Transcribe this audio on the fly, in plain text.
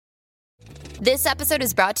This episode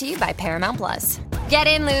is brought to you by Paramount Plus. Get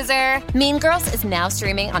in, loser! Mean Girls is now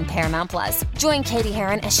streaming on Paramount Plus. Join Katie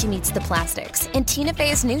Heron as she meets the plastics in Tina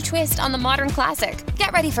Fey's new twist on the modern classic.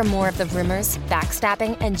 Get ready for more of the rumors,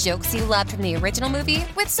 backstabbing, and jokes you loved from the original movie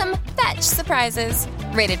with some fetch surprises.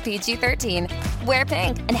 Rated PG-13. Wear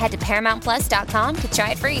pink and head to ParamountPlus.com to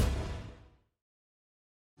try it free.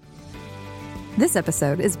 This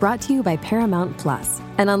episode is brought to you by Paramount Plus.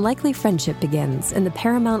 An unlikely friendship begins in the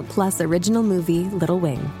Paramount Plus original movie Little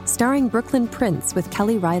Wing, starring Brooklyn Prince with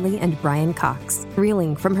Kelly Riley and Brian Cox.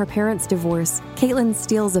 Reeling from her parents' divorce, Caitlin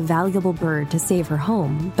steals a valuable bird to save her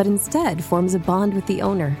home, but instead forms a bond with the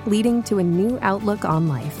owner, leading to a new outlook on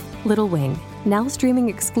life. Little Wing, now streaming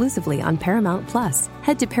exclusively on Paramount Plus.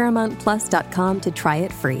 Head to ParamountPlus.com to try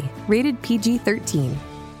it free. Rated PG-13.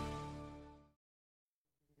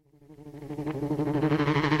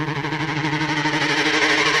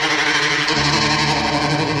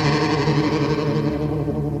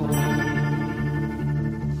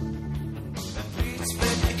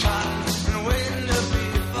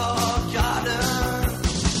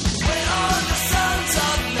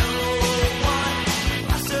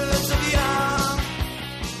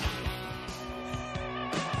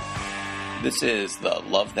 This is the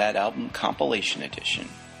Love That Album Compilation Edition,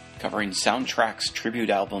 covering soundtracks, tribute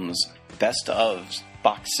albums, best ofs,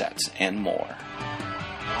 box sets, and more.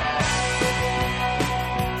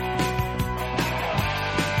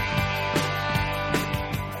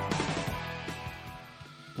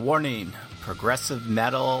 Warning, progressive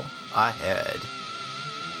metal ahead.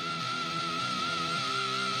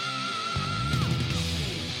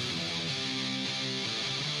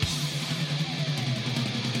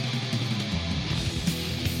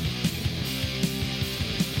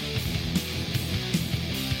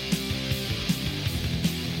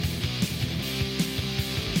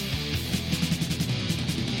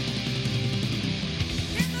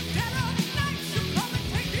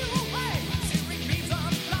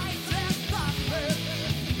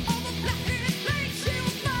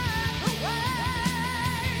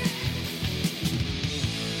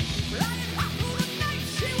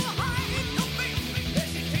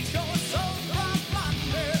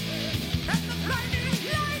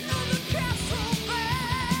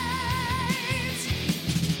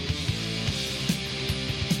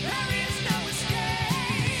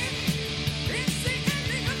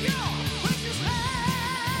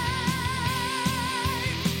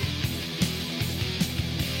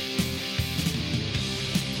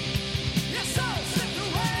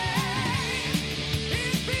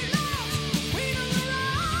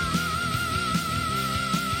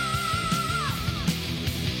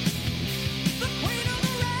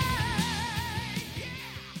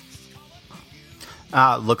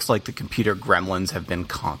 Looks like the computer gremlins have been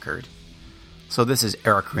conquered. So this is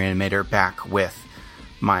Eric Reanimator back with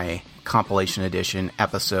my compilation edition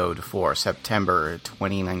episode for September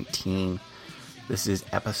 2019. This is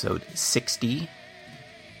episode 60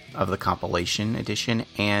 of the compilation edition,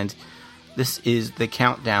 and this is the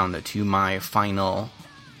countdown to my final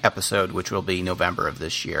episode, which will be November of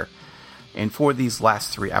this year. And for these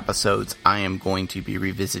last three episodes, I am going to be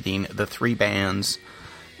revisiting the three bands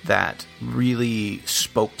that really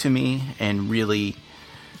spoke to me and really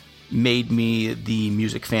made me the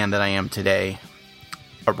music fan that I am today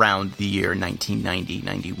around the year 1990,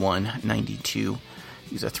 91, 92.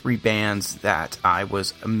 These are three bands that I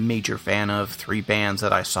was a major fan of, three bands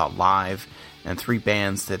that I saw live, and three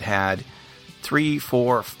bands that had 3,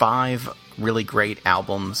 4, 5 really great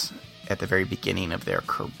albums at the very beginning of their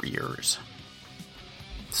careers.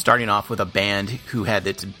 Starting off with a band who had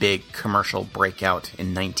its big commercial breakout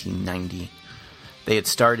in 1990. They had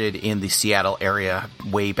started in the Seattle area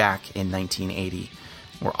way back in 1980.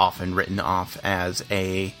 Were often written off as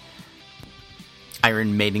a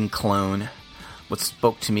Iron Maiden clone. What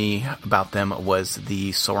spoke to me about them was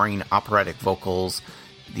the soaring operatic vocals,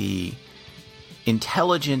 the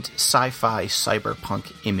intelligent sci-fi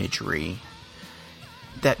cyberpunk imagery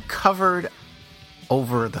that covered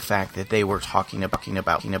over the fact that they were talking about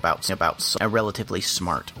a relatively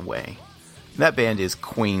smart way. That band is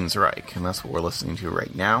Queensryche, and that's what we're listening to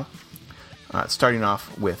right now. Starting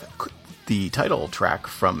off with the title track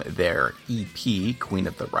from their EP, Queen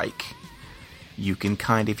of the Reich. You can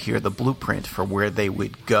kind of hear the blueprint for where they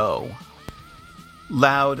would go.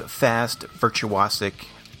 Loud, fast, virtuosic,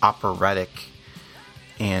 operatic,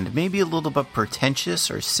 and maybe a little bit pretentious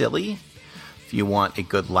or silly. If you want a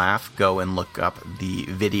good laugh, go and look up the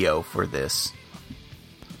video for this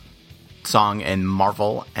song and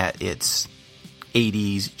marvel at its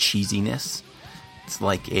 80s cheesiness. It's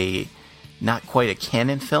like not quite a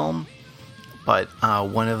canon film, but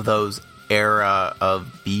one of those era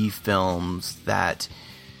of B films that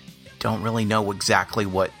don't really know exactly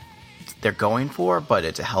what they're going for, but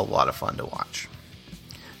it's a hell of a lot of fun to watch.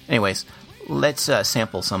 Anyways, let's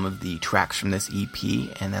sample some of the tracks from this EP,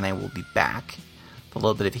 and then I will be back with a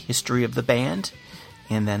little bit of history of the band,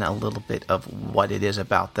 and then a little bit of what it is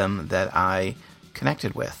about them that I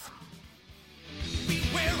connected with.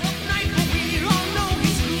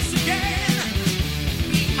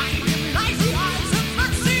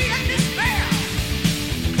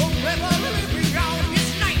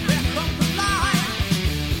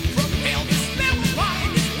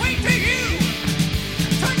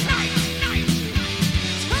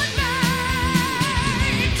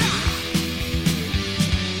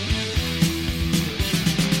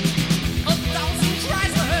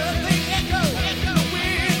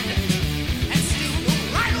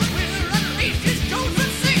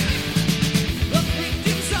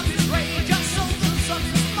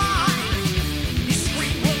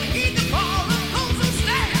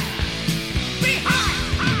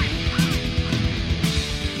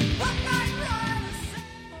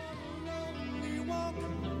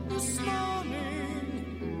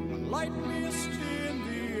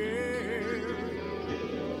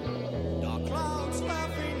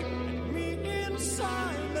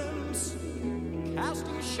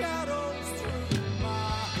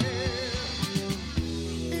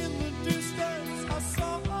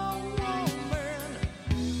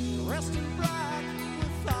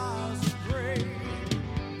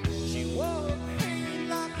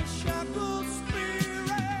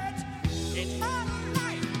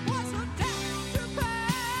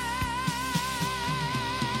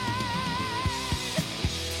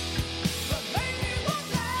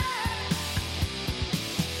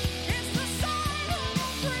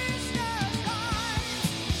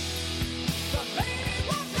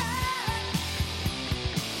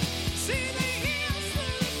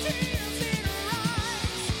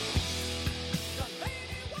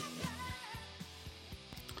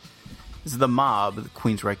 The Mob,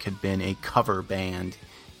 Queensryche had been a cover band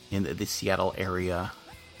in the Seattle area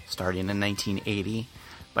starting in 1980.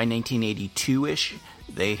 By 1982-ish,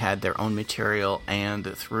 they had their own material,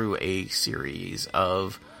 and through a series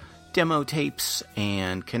of demo tapes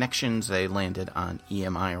and connections, they landed on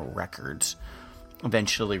EMI Records,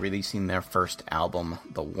 eventually releasing their first album,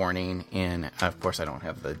 The Warning, in, of course I don't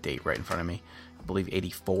have the date right in front of me, I believe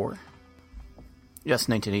 84? Yes,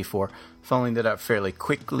 1984. Following that up fairly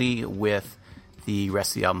quickly with the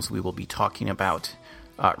rest of the albums we will be talking about.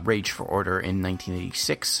 Rage for Order in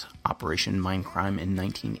 1986, Operation Mindcrime in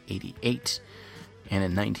 1988, and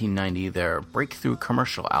in 1990 their breakthrough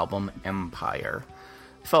commercial album, Empire.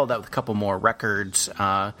 Followed that with a couple more records,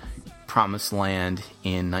 Promised Land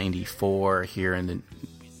in 94, here in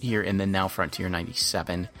the Now Frontier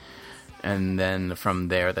 97, and then from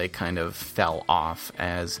there they kind of fell off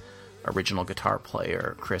as original guitar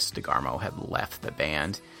player Chris DeGarmo had left the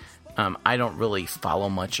band. I don't really follow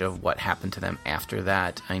much of what happened to them after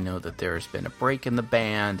that. I know that there's been a break in the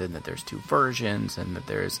band, and that there's 2 versions, and that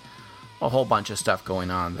there's a whole bunch of stuff going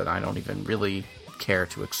on that I don't even really care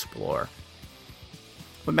to explore.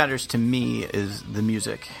 What matters to me is the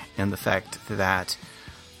music and the fact that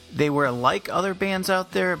they were like other bands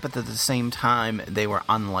out there, but at the same time they were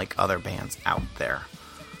unlike other bands out there.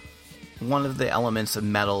 One of the elements of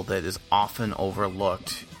metal that is often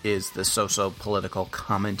overlooked is the socio-political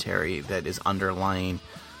commentary that is underlying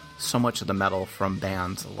so much of the metal from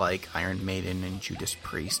bands like Iron Maiden and Judas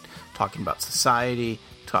Priest, talking about society,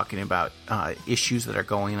 talking about issues that are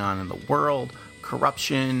going on in the world,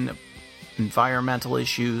 corruption, environmental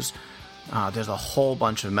issues. There's a whole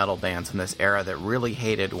bunch of metal bands in this era that really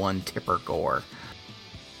hated one Tipper Gore,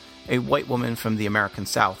 a white woman from the American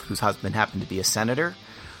South whose husband happened to be a senator,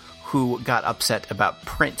 who got upset about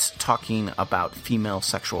Prince talking about female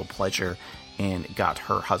sexual pleasure and got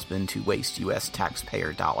her husband to waste U.S.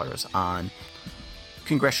 taxpayer dollars on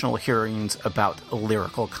congressional hearings about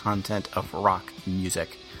lyrical content of rock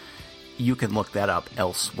music. You can look that up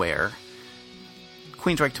elsewhere.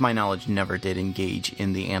 Queensryche, to my knowledge, never did engage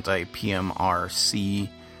in the anti-PMRC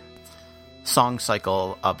song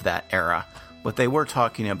cycle of that era. What they were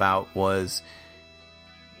talking about was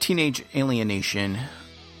teenage alienation,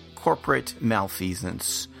 corporate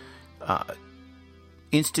malfeasance,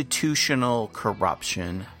 institutional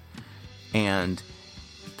corruption, and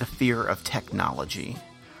the fear of technology.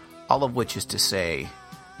 All of which is to say,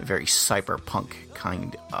 a very cyberpunk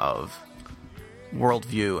kind of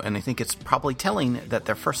worldview, and I think it's probably telling that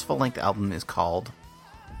their first full-length album is called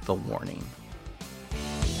The Warning.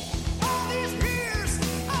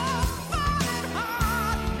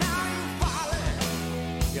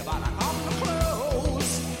 Come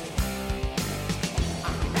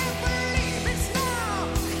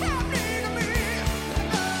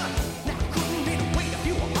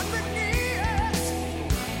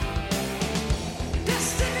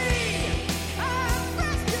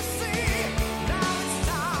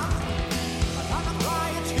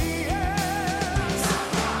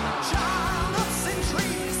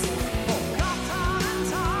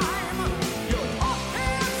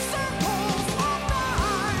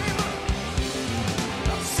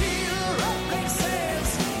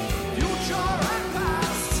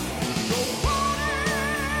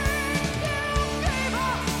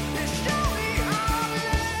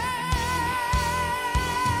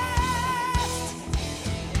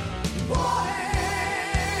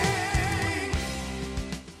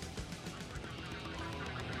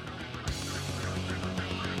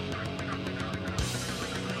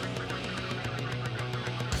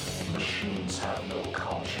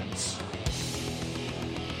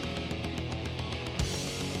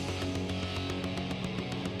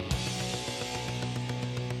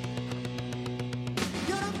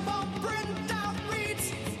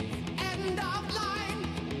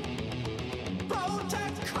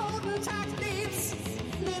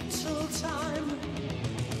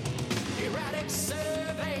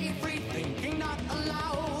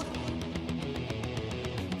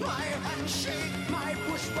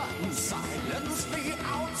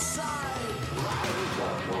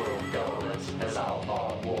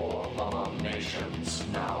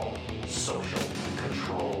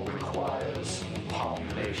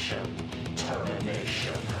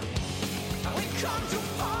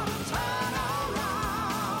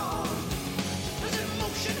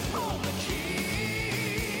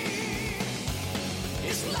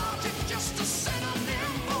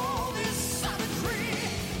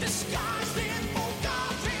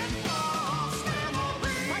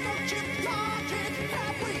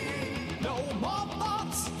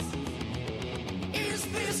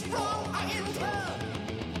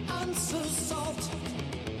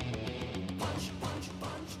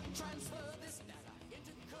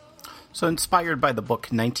So inspired by the book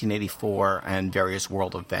 1984 and various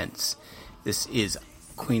world events, this is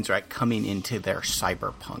Queensryche coming into their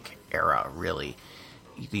cyberpunk era, really.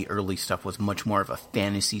 The early stuff was much more of a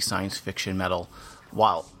fantasy science fiction metal,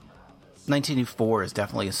 while 1984 is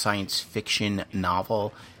definitely a science fiction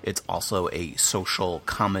novel. It's also a social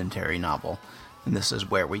commentary novel, and this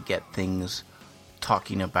is where we get things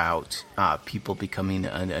talking about people becoming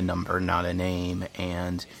a number, not a name,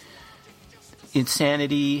 and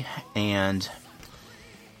insanity, and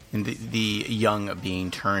the young being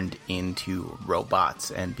turned into robots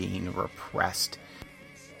and being repressed.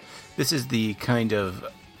 This is the kind of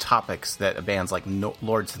topics that bands like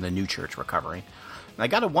Lords of the New Church were covering. And I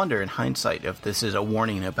gotta wonder, in hindsight, if this is a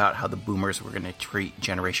warning about how the boomers were going to treat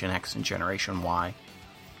Generation X and Generation Y.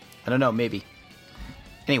 I don't know, maybe.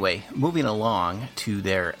 Anyway, moving along to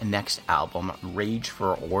their next album, Rage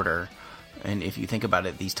for Order. And if you think about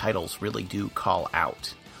it, these titles really do call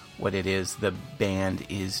out what it is the band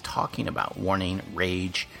is talking about. Warning,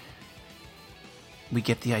 rage. We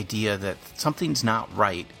get the idea that something's not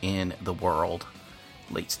right in the world.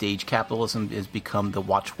 Late-stage capitalism has become the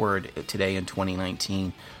watchword today in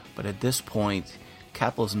 2019. But at this point,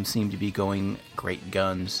 capitalism seemed to be going great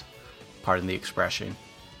guns, pardon the expression.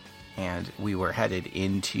 And we were headed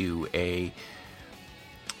into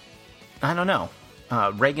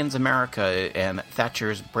Reagan's America and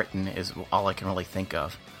Thatcher's Britain is all I can really think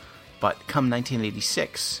of. But come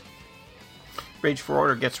 1986, Rage for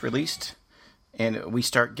Order gets released, and we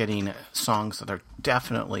start getting songs that are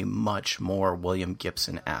definitely much more William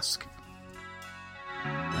Gibson-esque.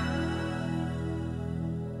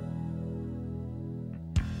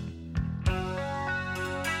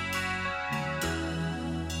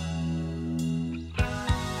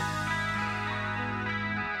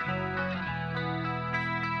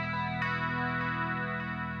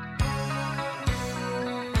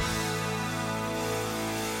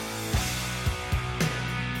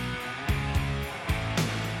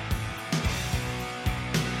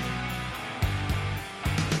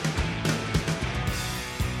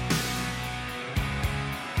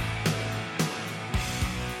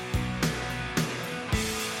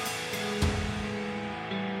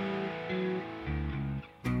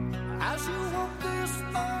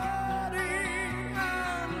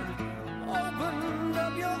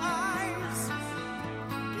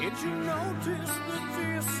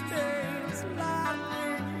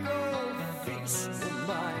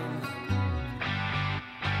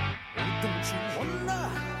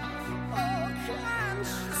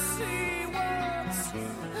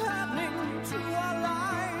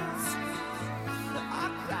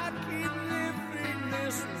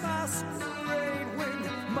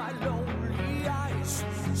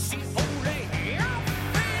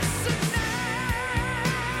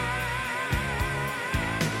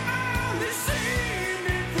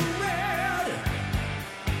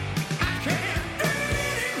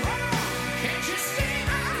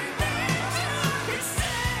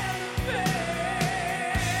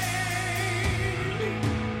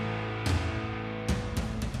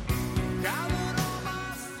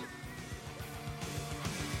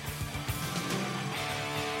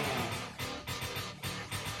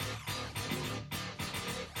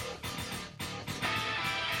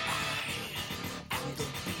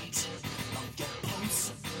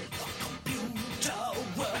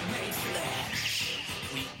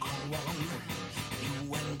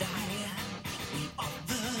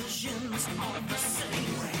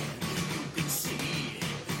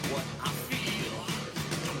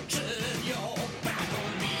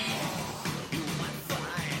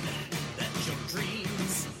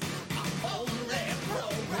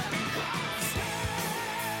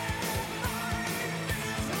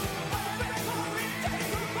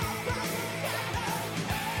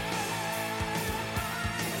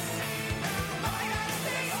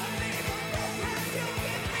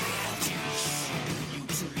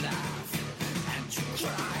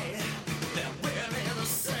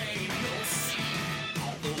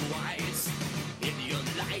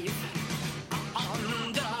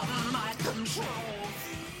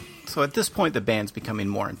 So at this point, the band's becoming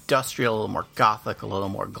more industrial, a little more gothic, a little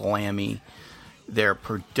more glammy. Their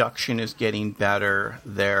production is getting better.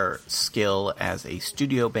 Their skill as a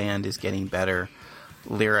studio band is getting better.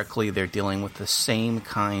 Lyrically, they're dealing with the same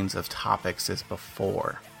kinds of topics as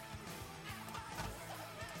before.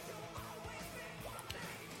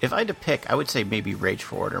 If I had to pick, I would say maybe Rage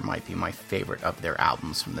for Order might be my favorite of their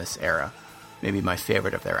albums from this era. Maybe my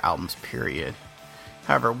favorite of their albums, period.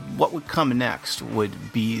 However, what would come next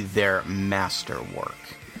would be their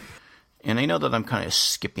masterwork. And I know that I'm kind of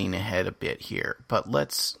skipping ahead a bit here, but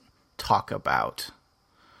let's talk about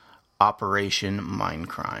Operation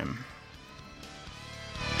Mindcrime.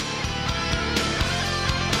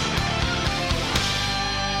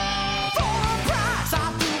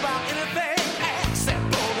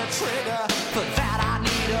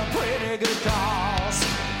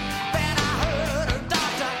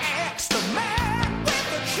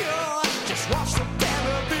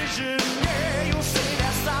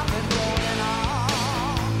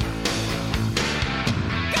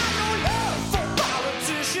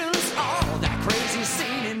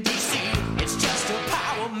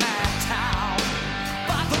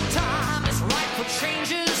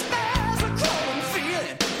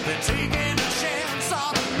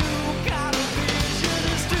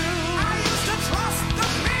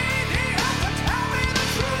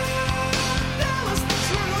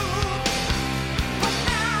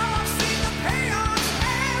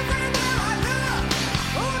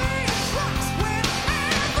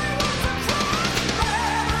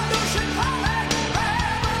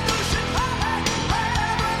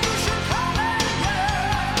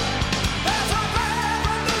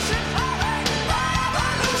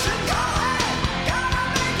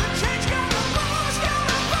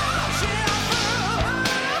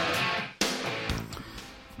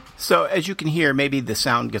 So as you can hear, maybe the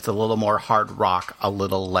sound gets a little more hard rock, a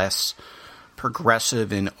little less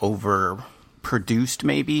progressive and overproduced,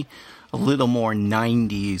 maybe a little more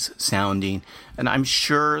 90s sounding. And I'm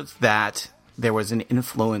sure that there was an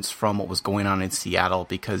influence from what was going on in Seattle,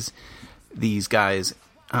 because these guys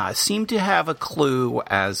seemed to have a clue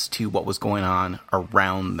as to what was going on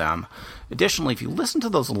around them. Additionally, if you listen to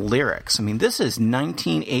those lyrics, I mean, this is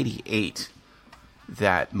 1988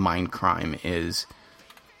 that Mindcrime is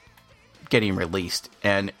getting released,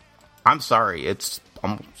 and I'm sorry, it's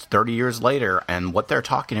almost 30 years later, and what they're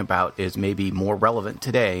talking about is maybe more relevant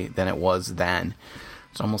today than it was then.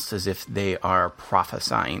 It's almost as if they are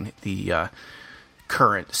prophesying the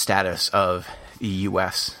current status of the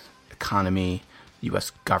U.S. economy,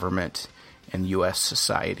 U.S. government, and U.S.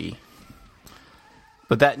 society.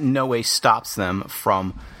 But that in no way stops them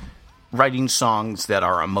from writing songs that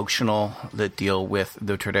are emotional, that deal with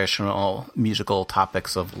the traditional musical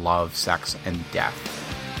topics of love, sex, and death.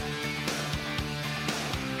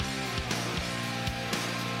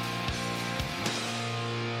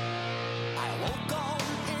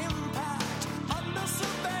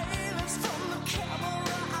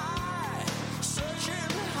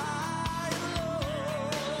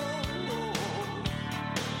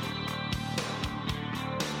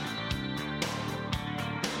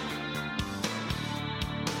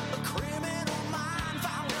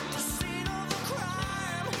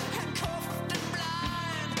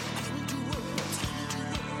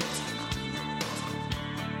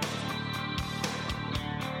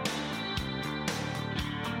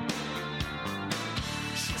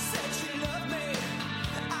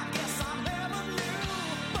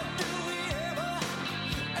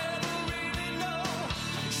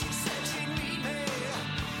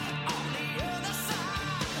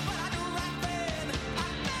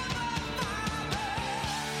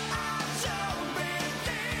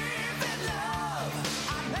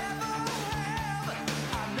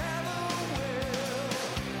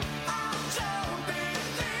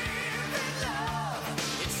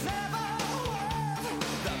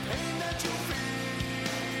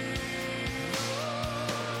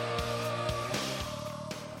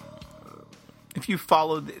 If you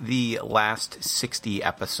followed the last 60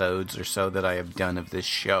 episodes or so that I have done of this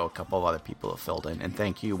show, a couple of other people have filled in, and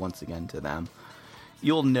thank you once again to them,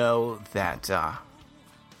 you'll know that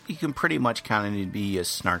you can pretty much count on me to be a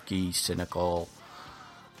snarky, cynical,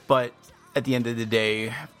 but at the end of the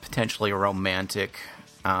day, potentially a romantic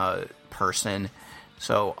person.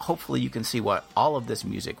 So hopefully you can see what all of this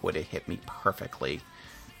music would have hit me perfectly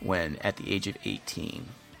when, at the age of 18,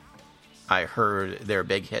 I heard their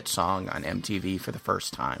big hit song on MTV for the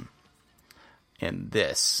first time. And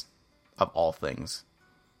this, of all things,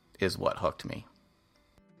 is what hooked me.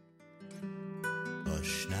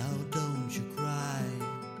 Hush now, don't you cry.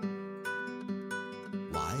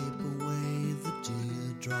 Wipe away the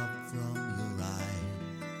teardrop from your eye.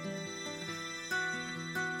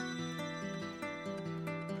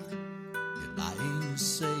 You're lying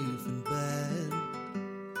safe in bed.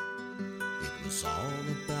 It was all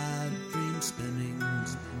a bad dream spinning in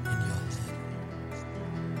your head.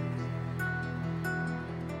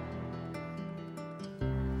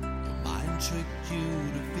 Your mind tricked you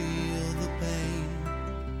to feel the pain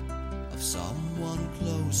of someone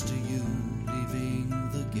close to you leaving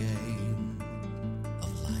the game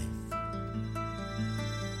of life.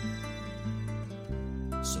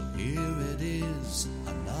 So here it is,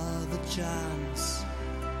 another chance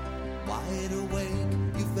wide awake,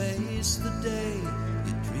 you face the day,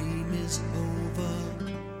 your dream is over.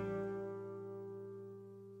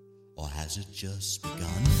 Or has it just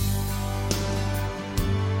begun?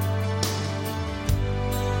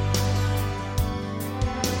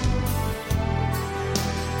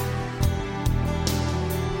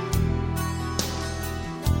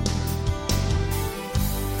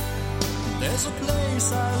 There's a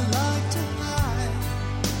place I like to hide,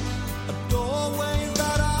 a doorway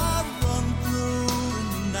that I run through in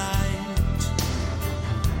the night.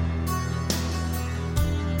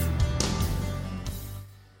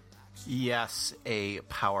 Yes, a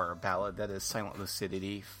power ballad. That is Silent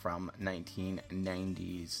Lucidity from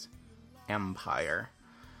 1990's Empire.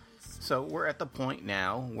 So we're at the point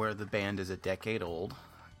now where the band is a decade old,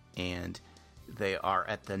 and they are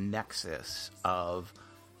at the nexus of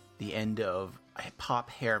the end of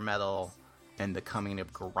pop hair metal and the coming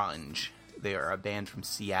of grunge. They are a band from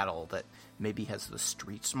Seattle that maybe has the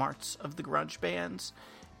street smarts of the grunge bands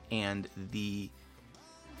and the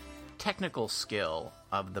technical skill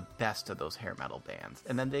of the best of those hair metal bands.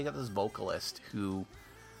 And then they got this vocalist who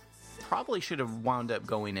probably should have wound up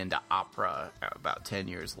going into opera about 10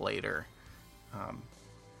 years later.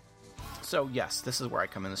 So yes, this is where I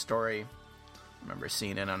come in the story. I remember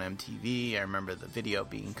seeing it on MTV. I remember the video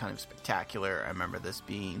being kind of spectacular. I remember this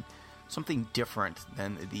being something different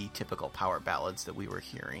than the typical power ballads that we were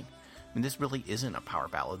hearing. I mean, this really isn't a power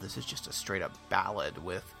ballad. This is just a straight-up ballad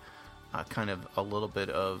with kind of a little bit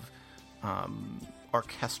of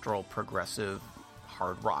orchestral, progressive,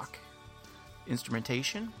 hard rock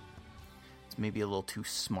instrumentation. It's maybe a little too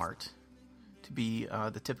smart to be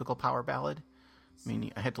the typical power ballad. I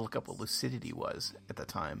mean, I had to look up what Lucidity was at the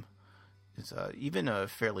time. It's even a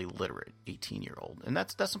fairly literate 18-year-old. And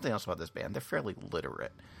that's something else about this band. They're fairly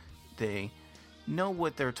literate. They know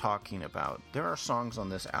what they're talking about. There are songs on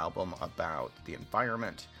this album about the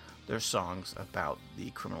environment. There's songs about the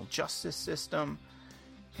criminal justice system.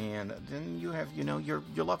 And then you have, your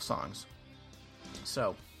love songs.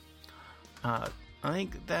 So, I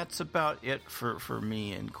think that's about it for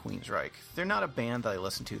me and Queensryche. They're not a band that I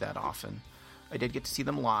listen to that often. I did get to see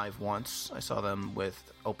them live once. I saw them with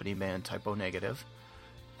opening band Typo Negative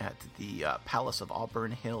at the Palace of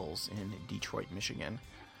Auburn Hills in Detroit, Michigan.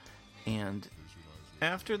 And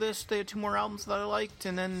after this, they had 2 more albums that I liked,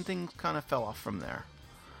 and then things kind of fell off from there.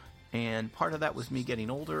 And part of that was me getting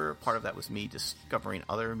older. Part of that was me discovering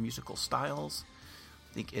other musical styles.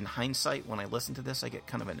 I think in hindsight, when I listen to this, I get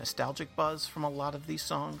kind of a nostalgic buzz from a lot of these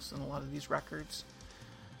songs and a lot of these records.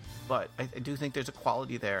 But I do think there's a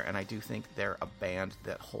quality there, and I do think they're a band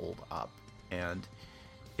that hold up. And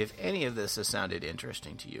if any of this has sounded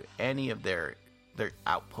interesting to you, any of their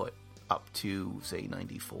output up to, say,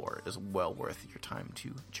 94 is well worth your time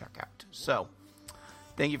to check out. So,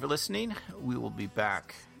 thank you for listening. We will be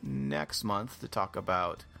back next month to talk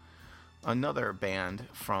about another band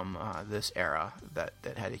from this era that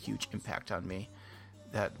had a huge impact on me.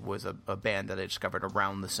 That was a band that I discovered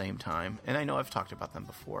around the same time. And I know I've talked about them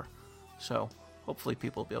before. So, hopefully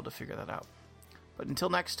people will be able to figure that out. But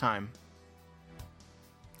until next time,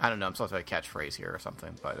 I don't know, I'm supposed to have a catchphrase here or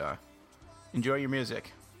something. But enjoy your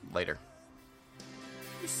music. Later.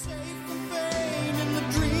 You're safe from pain and the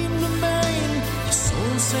dream remain. Your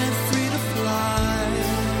soul set free.